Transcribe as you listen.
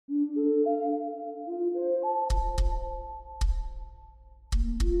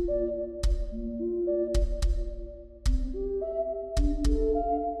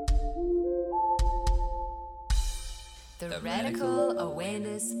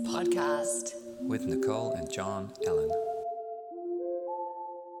Awareness Podcast with Nicole and John Allen.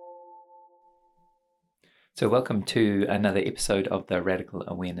 So welcome to another episode of the Radical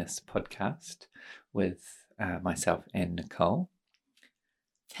Awareness Podcast with myself and Nicole.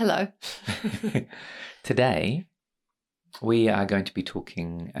 Hello. Today, we are going to be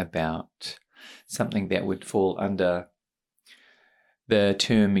talking about something that would fall under the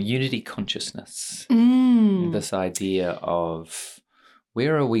term unity consciousness. This idea of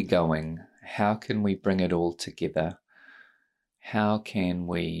where are we going? How can we bring it all together? How can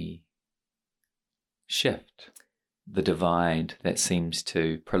we shift the divide that seems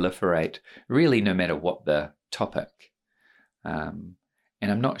to proliferate, really no matter what the topic? And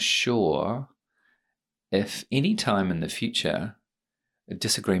I'm not sure if any time in the future a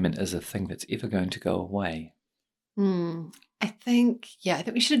disagreement is a thing that's ever going to go away. I think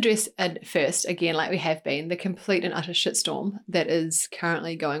we should address it first, again, like we have been, the complete and utter shitstorm that is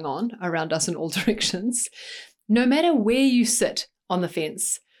currently going on around us in all directions. No matter where you sit on the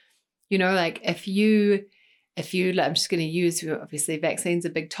fence, like if you, I'm just going to use, obviously vaccines a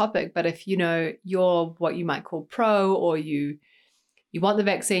big topic, but if you're what you might call pro, or you want the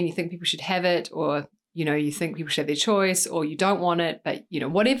vaccine, you think people should have it, or you think people should have their choice, or you don't want it, but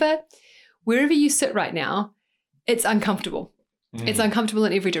whatever, wherever you sit right now, it's uncomfortable. It's uncomfortable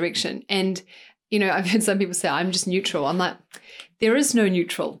in every direction. And, I've heard some people say, I'm just neutral. I'm like, there is no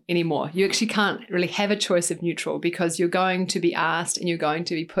neutral anymore. You actually can't really have a choice of neutral, because you're going to be asked and you're going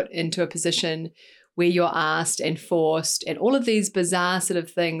to be put into a position where you're asked and forced, and all of these bizarre sort of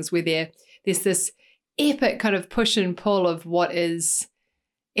things where there's this epic kind of push and pull of what is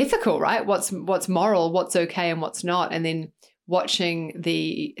ethical, right? What's moral, what's okay and what's not. And then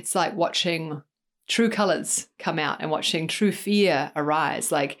it's like watching true colors come out and watching true fear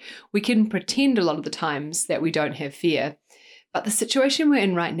arise. Like, we can pretend a lot of the times that we don't have fear, but the situation we're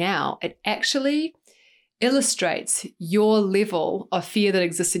in right now, it actually illustrates your level of fear that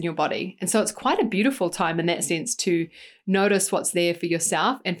exists in your body. And so it's quite a beautiful time in that sense to notice what's there for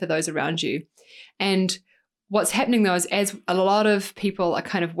yourself and for those around you. And what's happening though is, as a lot of people are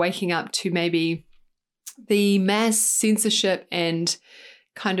kind of waking up to maybe the mass censorship and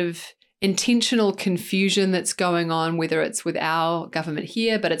kind of intentional confusion that's going on, whether it's with our government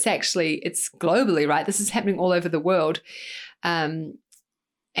here, but it's globally, right? This is happening all over the world. And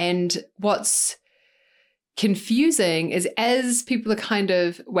what's confusing is, as people are kind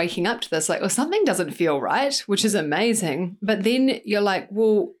of waking up to this, like, well, something doesn't feel right, which is amazing. But then you're like,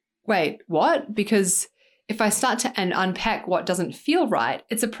 well, wait, what? Because if I start to unpack what doesn't feel right,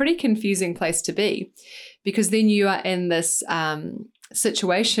 it's a pretty confusing place to be, because then you are in this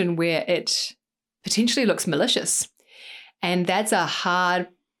situation where it potentially looks malicious. And that's a hard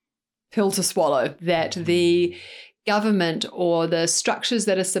pill to swallow, that the government or the structures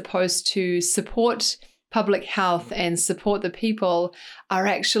that are supposed to support public health and support the people are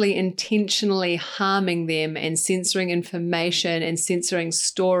actually intentionally harming them and censoring information and censoring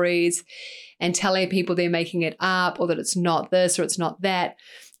stories and telling people they're making it up, or that it's not this or it's not that,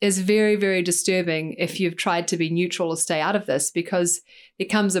 is very, very disturbing if you've tried to be neutral or stay out of this, because there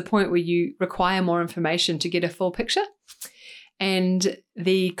comes a point where you require more information to get a full picture. And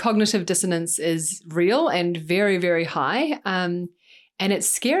the cognitive dissonance is real and very, very high. And it's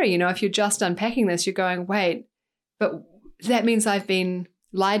scary, if you're just unpacking this, you're going, wait, but that means I've been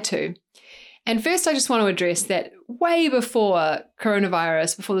lied to. And first, I just want to address that way before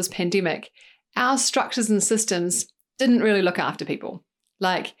coronavirus, before this pandemic, our structures and systems didn't really look after people.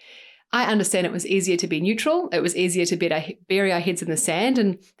 Like, I understand it was easier to be neutral. It was easier to bury our heads in the sand.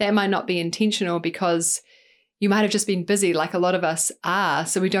 And that might not be intentional, because you might have just been busy, like a lot of us are.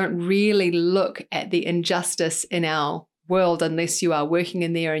 So we don't really look at the injustice in our world unless you are working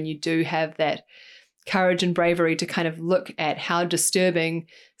in there and you do have that courage and bravery to kind of look at how disturbing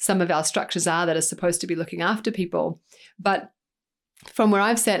some of our structures are that are supposed to be looking after people. But from where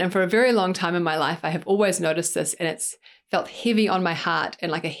I've sat, and for a very long time in my life, I have always noticed this, and it's felt heavy on my heart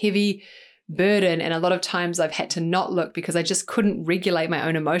and like a heavy burden. And a lot of times I've had to not look, because I just couldn't regulate my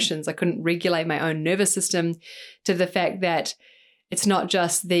own emotions. I couldn't regulate my own nervous system to the fact that it's not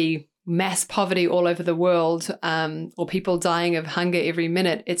just the mass poverty all over the world, or people dying of hunger every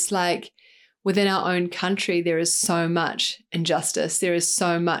minute. It's like within our own country, there is so much injustice. There is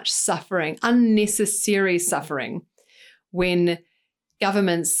so much suffering, unnecessary suffering, when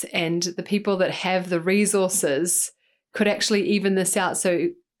governments and the people that have the resources could actually even this out. So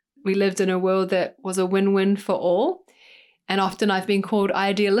we lived in a world that was a win-win for all. And often I've been called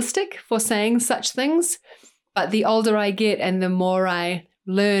idealistic for saying such things. But the older I get and the more I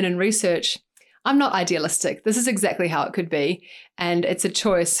learn and research, I'm not idealistic. This is exactly how it could be. And it's a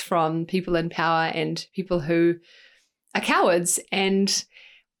choice from people in power and people who are cowards and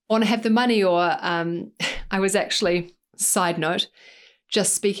want to have the money. Or I was actually, side note,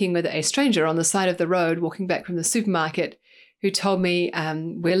 just speaking with a stranger on the side of the road, walking back from the supermarket, who told me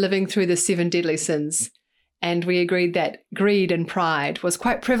we're living through the 7 deadly sins. And we agreed that greed and pride was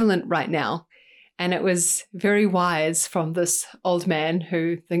quite prevalent right now. And it was very wise from this old man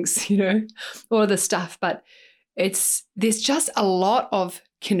who thinks, all of this stuff. But there's just a lot of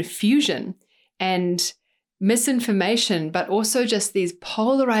confusion and misinformation, but also just these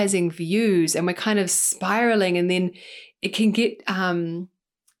polarizing views. And we're kind of spiraling, and then it can get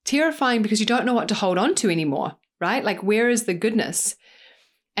terrifying because you don't know what to hold on to anymore, right? Like, where is the goodness?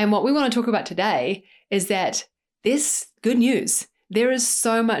 And what we want to talk about today is that there's good news. There is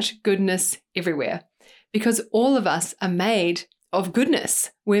so much goodness everywhere because all of us are made of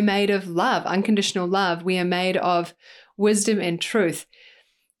goodness. We're made of love, unconditional love. We are made of wisdom and truth.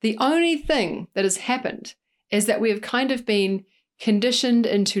 The only thing that has happened is that we have kind of been conditioned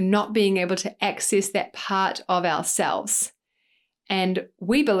into not being able to access that part of ourselves. And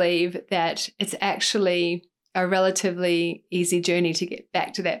we believe that it's actually a relatively easy journey to get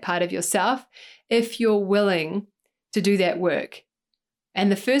back to that part of yourself if you're willing to do that work. And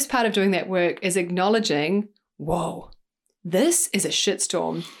the first part of doing that work is acknowledging, whoa, this is a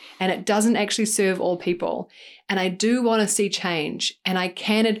shitstorm and it doesn't actually serve all people. And I do want to see change. And I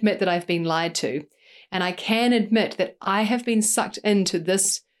can admit that I've been lied to. And I can admit that I have been sucked into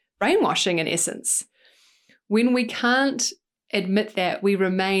this brainwashing in essence. When we can't admit that, we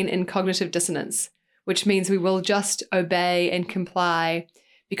remain in cognitive dissonance, which means we will just obey and comply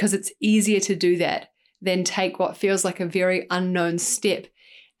because it's easier to do that than take what feels like a very unknown step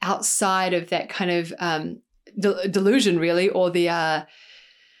outside of that kind of delusion, really, or the,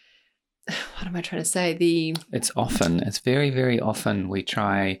 what am I trying to say? It's very, very often we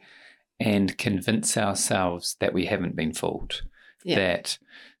try and convince ourselves that we haven't been fooled, that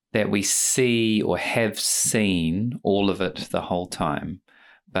we see or have seen all of it the whole time.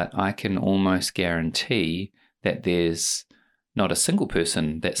 But I can almost guarantee that there's not a single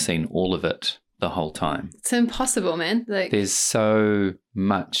person that's seen all of it the whole time. It's impossible, man. There's so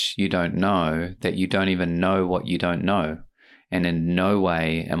much you don't know that you don't even know what you don't know. And in no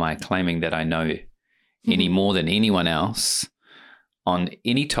way am I claiming that I know any more than anyone else on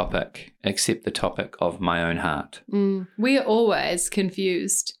any topic except the topic of my own heart. We are always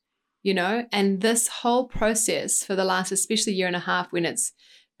confused, and this whole process for the last, especially year and a half, when it's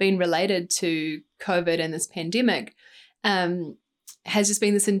been related to COVID and this pandemic, has just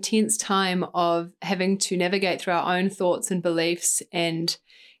been this intense time of having to navigate through our own thoughts and beliefs and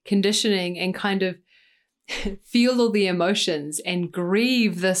conditioning and kind of feel all the emotions and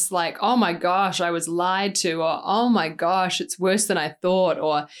grieve this, like, oh my gosh, I was lied to, or oh my gosh, it's worse than I thought,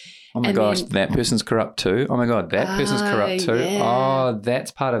 or oh my gosh, that person's corrupt too. Oh my God, that person's corrupt too. Yeah. Oh,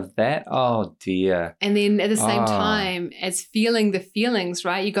 that's part of that. Oh dear. And then at the same time as feeling the feelings,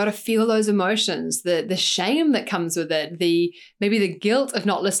 right? You got to feel those emotions, the shame that comes with it, maybe the guilt of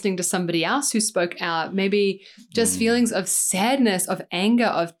not listening to somebody else who spoke out, maybe just feelings of sadness, of anger,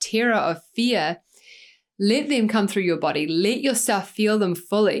 of terror, of fear. Let them come through your body. Let yourself feel them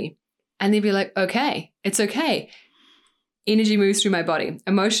fully. And then be like, okay, it's okay. Energy moves through my body.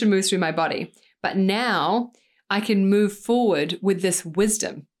 Emotion moves through my body. But now I can move forward with this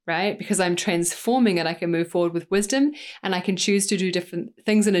wisdom, right? Because I'm transforming it. I can move forward with wisdom and I can choose to do different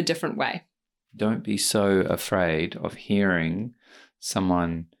things in a different way. Don't be so afraid of hearing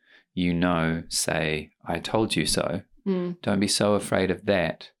someone say, I told you so. Don't be so afraid of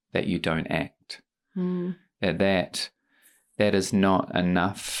that you don't act. That is not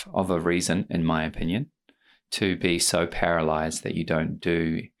enough of a reason, in my opinion, to be so paralyzed that you don't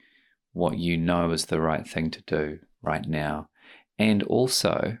do what you know is the right thing to do right now. And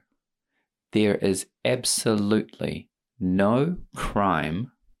also, there is absolutely no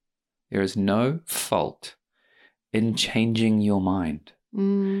crime, there is no fault in changing your mind.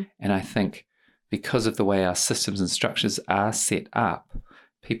 And I think because of the way our systems and structures are set up,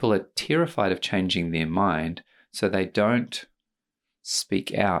 people are terrified of changing their mind, so they don't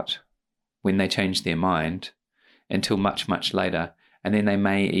speak out when they change their mind until much, much later. And then they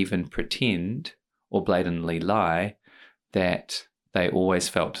may even pretend or blatantly lie that they always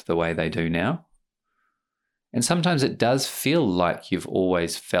felt the way they do now. And sometimes it does feel like you've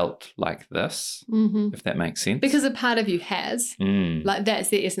always felt like this, if that makes sense. Because a part of you has. Like, that's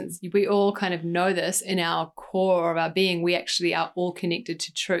the essence. We all kind of know this in our core of our being. We actually are all connected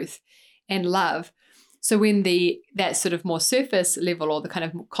to truth and love. So when that sort of more surface level or the kind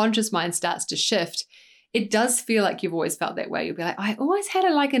of more conscious mind starts to shift, it does feel like you've always felt that way. You'll be like, I always had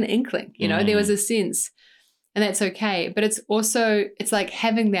an inkling, there was a sense, and that's okay. But it's like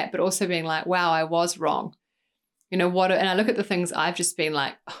having that, but also being like, wow, I was wrong. And I look at the things I've just been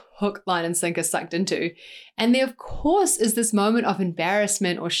like hook, line, and sinker sucked into. And there, of course, is this moment of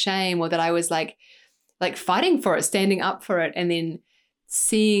embarrassment or shame, or that I was like fighting for it, standing up for it, and then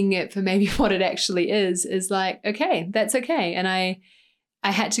seeing it for maybe what it actually is like, okay, that's okay. And I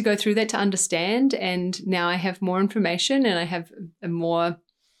had to go through that to understand. And now I have more information and I have a more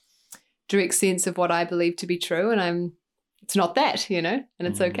direct sense of what I believe to be true. And it's not that, and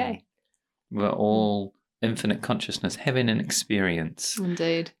it's okay. We're all infinite consciousness having an experience.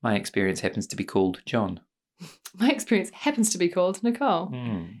 Indeed. My experience happens to be called John. My experience happens to be called Nicole.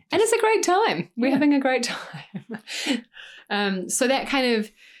 And it's a great time. We're having a great time. So that kind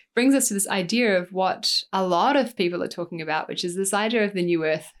of brings us to this idea of what a lot of people are talking about, which is this idea of the new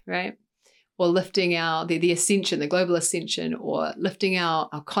earth, right? Or lifting the ascension, the global ascension, or lifting our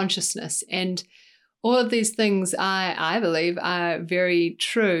consciousness. And all of these things, I believe, are very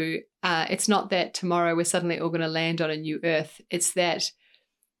true. It's not that tomorrow we're suddenly all going to land on a new earth. It's that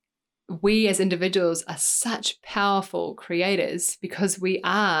we as individuals are such powerful creators because we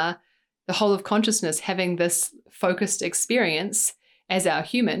are the whole of consciousness having this focused experience as our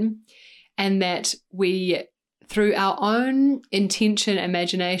human, and that we, through our own intention,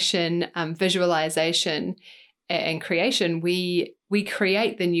 imagination, visualization, and creation, we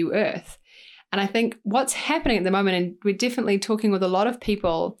create the new earth. And I think what's happening at the moment, and we're definitely talking with a lot of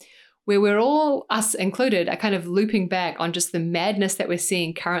people where we're all, us included, are kind of looping back on just the madness that we're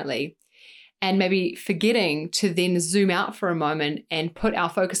seeing currently, and maybe forgetting to then zoom out for a moment and put our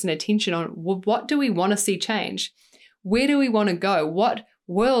focus and attention on, well, what do we want to see change? Where do we want to go? What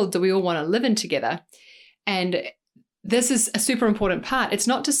world do we all want to live in together? And this is a super important part. It's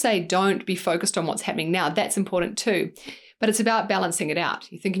not to say don't be focused on what's happening now. That's important too. But it's about balancing it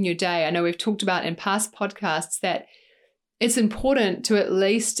out. You think in your day, I know we've talked about in past podcasts that it's important to at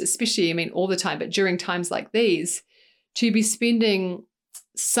least, especially, all the time, but during times like these, to be spending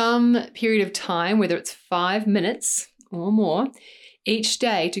some period of time, whether it's 5 minutes or more, each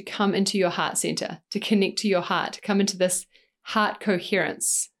day to come into your heart center, to connect to your heart, to come into this heart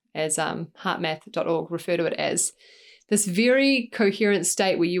coherence, as heartmath.org refer to it as. This very coherent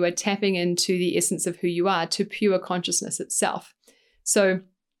state where you are tapping into the essence of who you are, to pure consciousness itself. So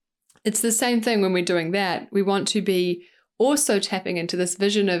it's the same thing when we're doing that. We want to be also tapping into this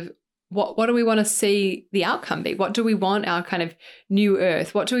vision of what do we want to see the outcome be? What do we want our kind of new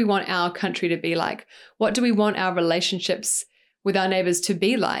earth? What do we want our country to be like? What do we want our relationships with our neighbors to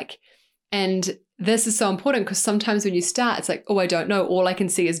be like? And this is so important because sometimes when you start, it's like, oh, I don't know. All I can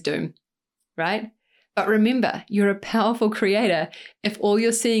see is doom, right? But remember, you're a powerful creator. If all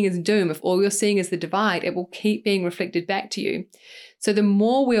you're seeing is doom, if all you're seeing is the divide, it will keep being reflected back to you. So the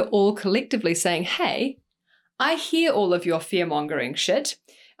more we're all collectively saying, hey, I hear all of your fear-mongering shit.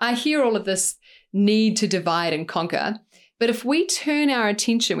 I hear all of this need to divide and conquer. But if we turn our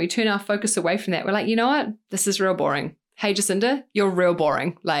attention, we turn our focus away from that, we're like, you know what? This is real boring. Hey, Jacinda, you're real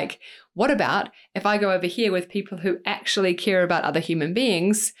boring. Like, what about if I go over here with people who actually care about other human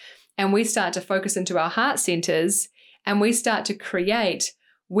beings, and we start to focus into our heart centers and we start to create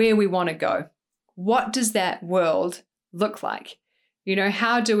where we want to go? What does that world look like?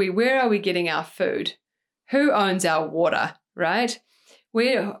 Where are we getting our food? Who owns our water, right?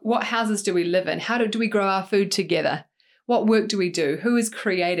 What houses do we live in? How do we grow our food together? What work do we do? Who is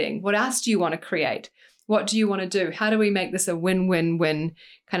creating? What else do you want to create? What do you want to do? How do we make this a win-win-win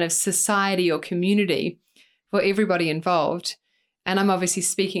kind of society or community for everybody involved? And I'm obviously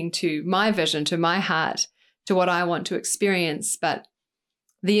speaking to my vision, to my heart, to what I want to experience. But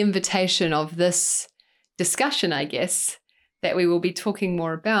the invitation of this discussion, I guess, that we will be talking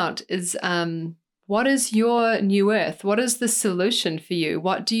more about is what is your new earth? What is the solution for you?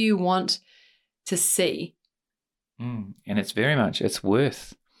 What do you want to see? And it's very much, it's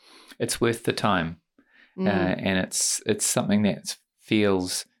worth the time. And it's something that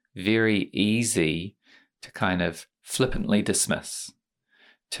feels very easy to kind of flippantly dismiss,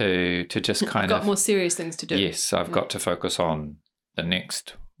 to just kind I've got more serious things to do. Yes, I've got to focus on the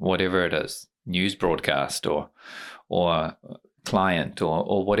next, whatever it is, news broadcast or client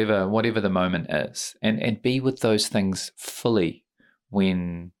or whatever the moment is, and be with those things fully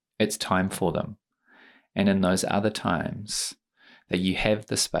when it's time for them. And in those other times that you have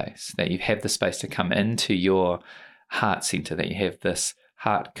the space, to come into your heart center, that you have this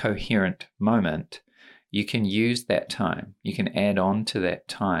heart coherent moment, you can use that time. You can add on to that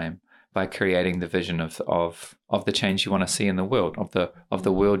time by creating the vision of the change you want to see in the world, of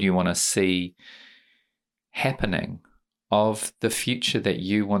the world you want to see happening, of the future that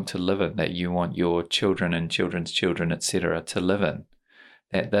you want to live in, that you want your children and children's children, etc., to live in.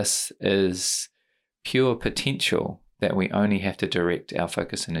 That this is pure potential that we only have to direct our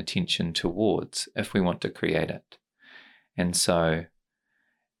focus and attention towards if we want to create it. And so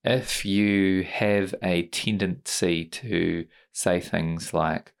if you have a tendency to say things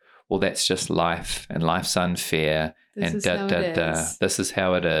like, well, that's just life and life's unfair and this is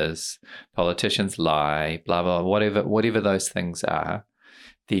how it is, politicians lie, blah, blah, whatever those things are,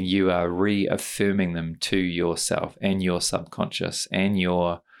 then you are reaffirming them to yourself and your subconscious and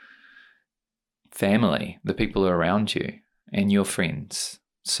your family, the people around you and your friends.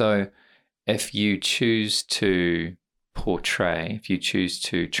 So if you choose to portray, if you choose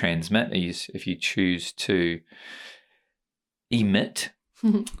to transmit, if you choose to emit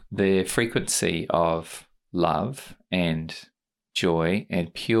the frequency of love and joy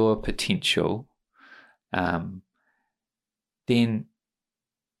and pure potential, then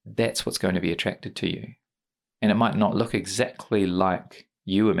that's what's going to be attracted to you. And it might not look exactly like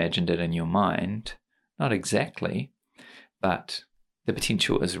you imagined it in your mind, not exactly, but the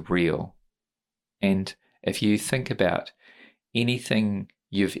potential is real. And if you think about anything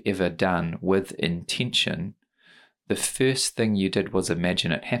you've ever done with intention, the first thing you did was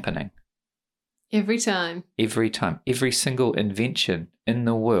imagine it happening. Every time. Every single invention in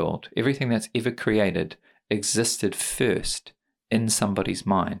the world, everything that's ever created existed first in somebody's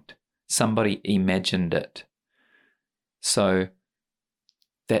mind. Somebody imagined it. So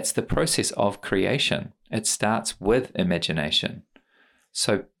that's the process of creation. It starts with imagination.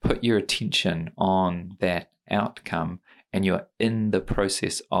 So put your attention on that outcome and you're in the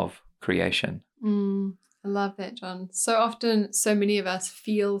process of creation. I love that, John. So often, so many of us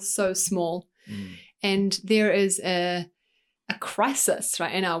feel so small. And there is a crisis,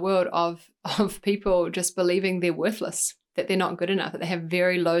 right, in our world of people just believing they're worthless, that they're not good enough, that they have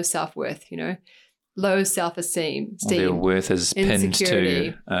very low self-worth, low self-esteem. Their worth is pinned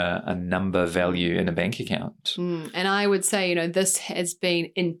to a number value in a bank account. And I would say, this has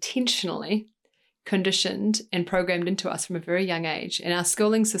been intentionally conditioned and programmed into us from a very young age. And our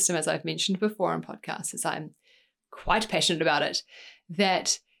schooling system, as I've mentioned before on podcasts, as I'm quite passionate about it,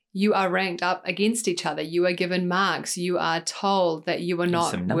 that you are ranked up against each other. You are given marks. You are told that you are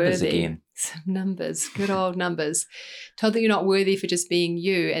not some numbers worthy. Again. Some numbers, good old numbers. Told that you're not worthy for just being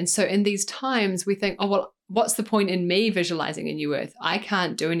you. And so in these times, we think, oh, well, what's the point in me visualizing a new earth? I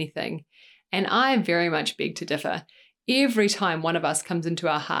can't do anything. And I very much beg to differ. Every time one of us comes into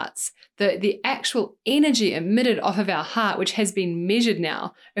our hearts, the actual energy emitted off of our heart, which has been measured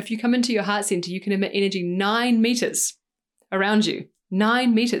now, if you come into your heart center, you can emit energy 9 meters around you.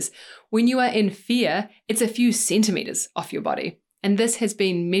 9 meters. When you are in fear, it's a few centimeters off your body. And this has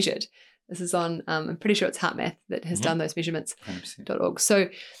been measured. This is on, I'm pretty sure it's HeartMath that has done those measurements, 100%.org. So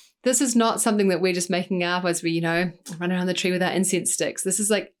this is not something that we're just making up as we, run around the tree with our incense sticks. This is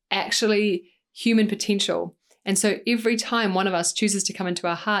like actually human potential. And so every time one of us chooses to come into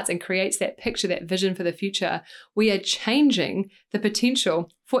our hearts and creates that picture, that vision for the future, we are changing the potential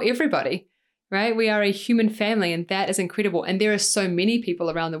for everybody. Right? We are a human family, and that is incredible. And there are so many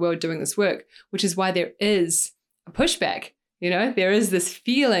people around the world doing this work, which is why there is a pushback. There is this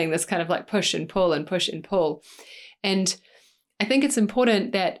feeling, this kind of like push and pull and push and pull. And I think it's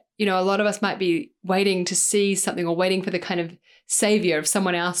important that, a lot of us might be waiting to see something or waiting for the kind of savior of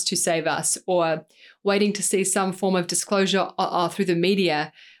someone else to save us, or waiting to see some form of disclosure through the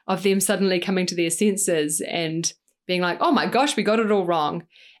media of them suddenly coming to their senses and being like, oh my gosh, we got it all wrong.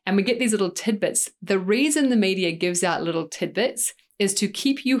 And we get these little tidbits. The reason the media gives out little tidbits is to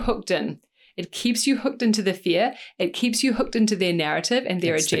keep you hooked in. It keeps you hooked into the fear. It keeps you hooked into their narrative and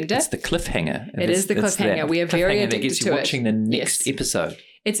their agenda. It's the cliffhanger. It is the cliffhanger. We are very addicted to it. That gets you watching the next episode.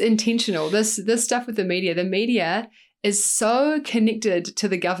 It's intentional. This stuff with the media is so connected to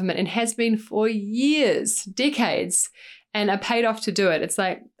the government and has been for years, decades, and are paid off to do it. It's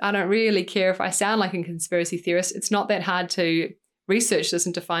like, I don't really care if I sound like a conspiracy theorist. It's not that hard to research this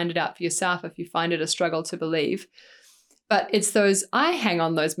and to find it out for yourself if you find it a struggle to believe. But it's those, I hang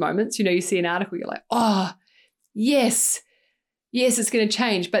on those moments, you see an article, you're like, oh, yes, it's going to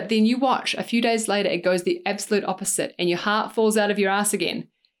change. But then you watch, a few days later, it goes the absolute opposite and your heart falls out of your ass again.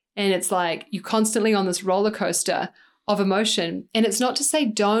 And it's like you're constantly on this roller coaster of emotion. And it's not to say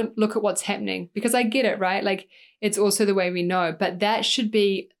don't look at what's happening, because I get it, right? Like it's also the way we know, but that should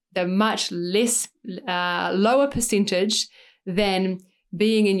be the much less lower percentage than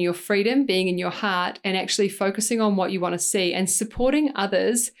being in your freedom, being in your heart, and actually focusing on what you want to see and supporting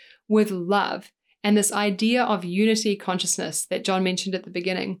others with love and this idea of unity consciousness that John mentioned at the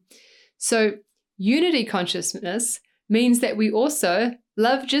beginning. So unity consciousness means that we also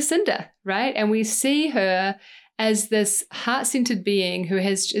love Jacinda, right? And we see her as this heart-centered being who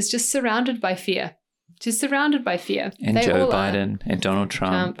is just surrounded by fear. Just surrounded by fear. And they Joe Biden and Donald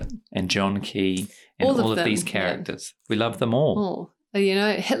Trump and John Key and all of these characters. Yeah. We love them all.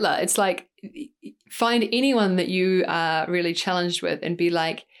 Hitler, it's like find anyone that you are really challenged with and be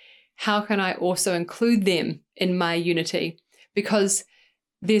like, how can I also include them in my unity? Because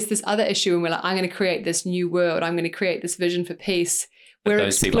there's this other issue and we're like, I'm going to create this new world. I'm going to create this vision for peace. We're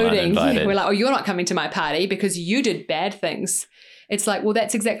excluding. We're like, oh, you're not coming to my party because you did bad things. It's like, well,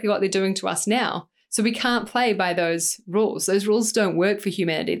 that's exactly what they're doing to us now. So we can't play by those rules. Those rules don't work for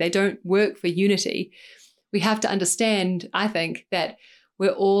humanity. They don't work for unity. We have to understand, I think, that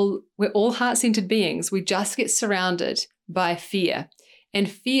we're all heart-centered beings. We just get surrounded by fear.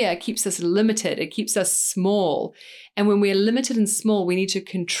 And fear keeps us limited. It keeps us small. And when we're limited and small, we need to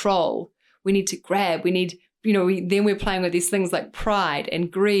control. We need to grab. We need, then we're playing with these things like pride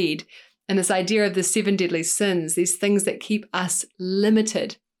and greed and this idea of the 7 deadly sins, these things that keep us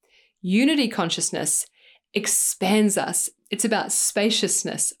limited. Unity consciousness expands us. It's about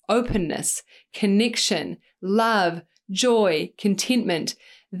spaciousness, openness, connection, love, joy, contentment.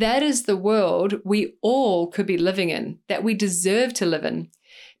 That is the world we all could be living in, that we deserve to live in.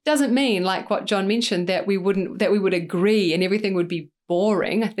 Doesn't mean, like what John mentioned, that we would agree and everything would be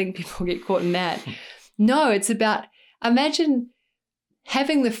boring. I think people get caught in that. No, it's about, imagine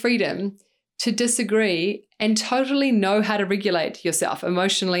having the freedom to disagree and totally know how to regulate yourself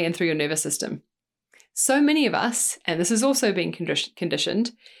emotionally and through your nervous system. So many of us, and this is also being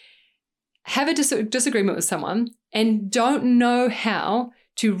conditioned, have a disagreement with someone and don't know how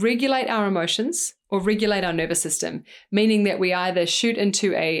to regulate our emotions or regulate our nervous system, meaning that we either shoot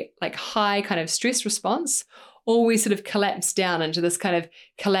into a high kind of stress response or we sort of collapse down into this kind of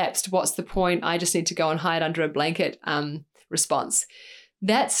collapsed, what's the point? I just need to go and hide under a blanket response.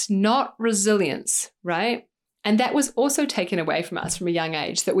 That's not resilience, right? And that was also taken away from us from a young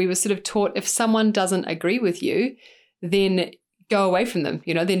age, that we were sort of taught if someone doesn't agree with you, then go away from them,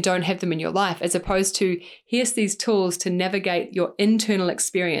 then don't have them in your life, as opposed to here's these tools to navigate your internal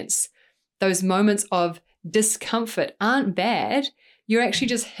experience. Those moments of discomfort aren't bad. You're actually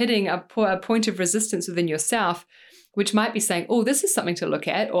just hitting a point of resistance within yourself, which might be saying, oh, this is something to look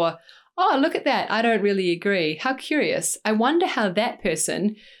at, or, oh, look at that. I don't really agree. How curious. I wonder how that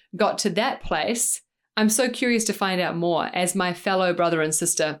person got to that place. I'm so curious to find out more as my fellow brother and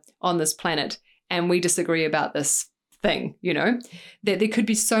sister on this planet, and we disagree about this thing, that there could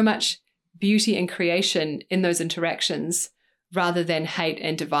be so much beauty and creation in those interactions rather than hate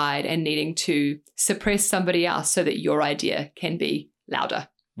and divide and needing to suppress somebody else so that your idea can be louder.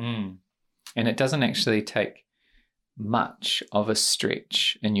 And it doesn't actually take much of a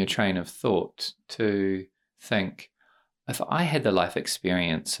stretch in your train of thought to think, if I had the life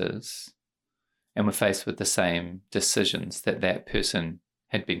experiences and were faced with the same decisions that person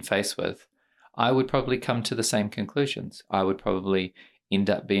had been faced with, I would probably come to the same conclusions. I would probably end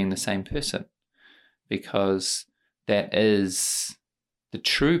up being the same person, because that is the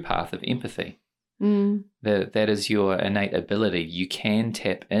true path of empathy. That is your innate ability. You can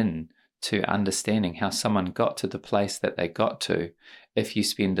tap in to understanding how someone got to the place that they got to if you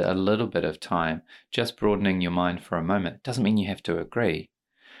spend a little bit of time just broadening your mind for a moment. It doesn't mean you have to agree,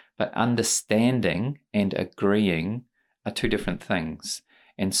 but understanding and agreeing are two different things.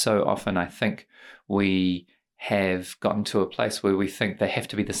 And so often I think we have gotten to a place where we think they have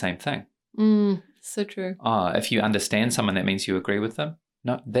to be the same thing. So true. If you understand someone, that means you agree with them.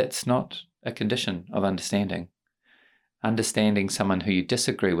 No, that's not a condition of understanding. Understanding someone who you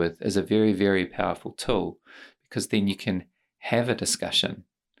disagree with is a very, very powerful tool, because then you can have a discussion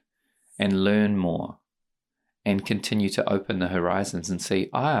and learn more and continue to open the horizons and see,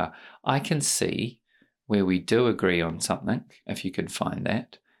 I can see where we do agree on something, if you can find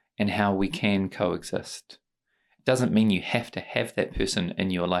that, and how we can coexist. It doesn't mean you have to have that person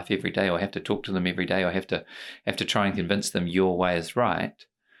in your life every day, or have to talk to them every day, or have to try and convince them your way is right,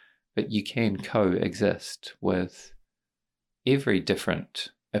 but you can coexist with every different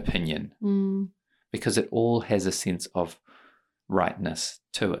opinion, because it all has a sense of rightness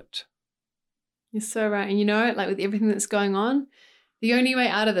to it. You're so right. And with everything that's going on, the only way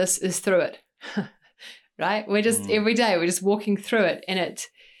out of this is through it. Right? We're just every day, we're just walking through it, and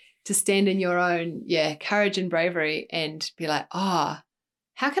to stand in your own, courage and bravery and be like, how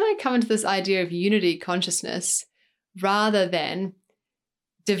can I come into this idea of unity consciousness rather than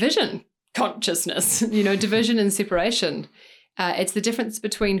division consciousness, division and separation? It's the difference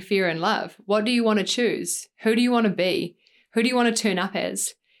between fear and love. What do you want to choose? Who do you want to be? Who do you want to turn up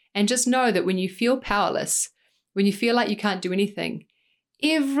as? And just know that when you feel powerless, when you feel like you can't do anything,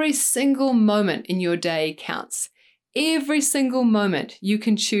 every single moment in your day counts. Every single moment you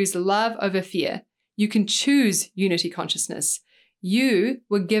can choose love over fear. You can choose unity consciousness. You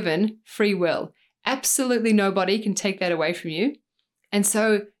were given free will. Absolutely nobody can take that away from you. And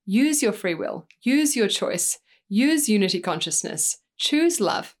so use your free will, use your choice, use unity consciousness, choose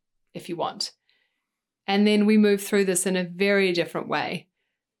love if you want. And then we move through this in a very different way.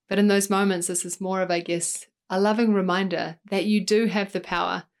 But in those moments, this is more of, I guess, a loving reminder that you do have the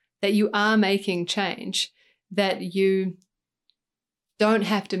power, that you are making change, that you don't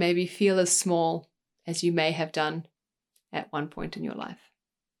have to maybe feel as small as you may have done at one point in your life.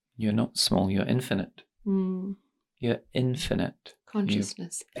 You're not small, you're infinite. Mm. You're infinite.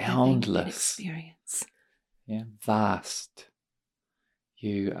 Consciousness. You're boundless. Experience. Yeah, vast.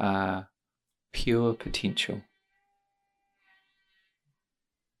 You are pure potential.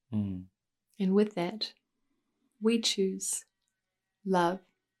 Mm. And with that, we choose love,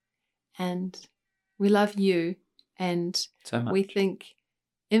 and we love you, and So much. we think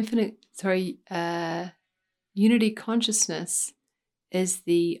unity consciousness is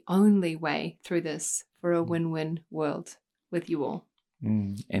the only way through this for a win-win world with you all.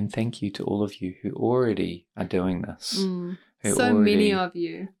 And thank you to all of you who already are doing this. Who so many of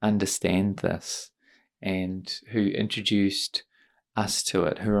you understand this and who introduced us to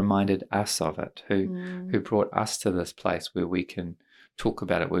it, who reminded us of it, who brought us to this place where we can talk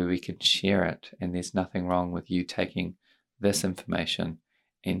about it, where we can share it. And there's nothing wrong with you taking this information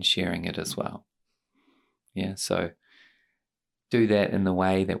and sharing it as well. Yeah, so do that in the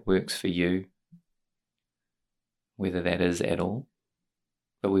way that works for you, whether that is at all.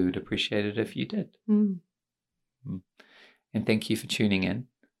 But we would appreciate it if you did. And thank you for tuning in.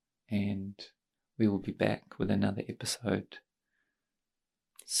 And we will be back with another episode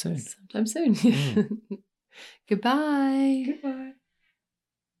soon. Sometime soon. Goodbye. Goodbye.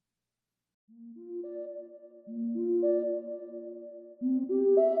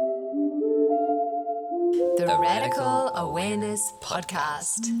 The Radical Awareness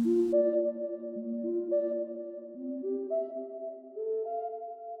Podcast.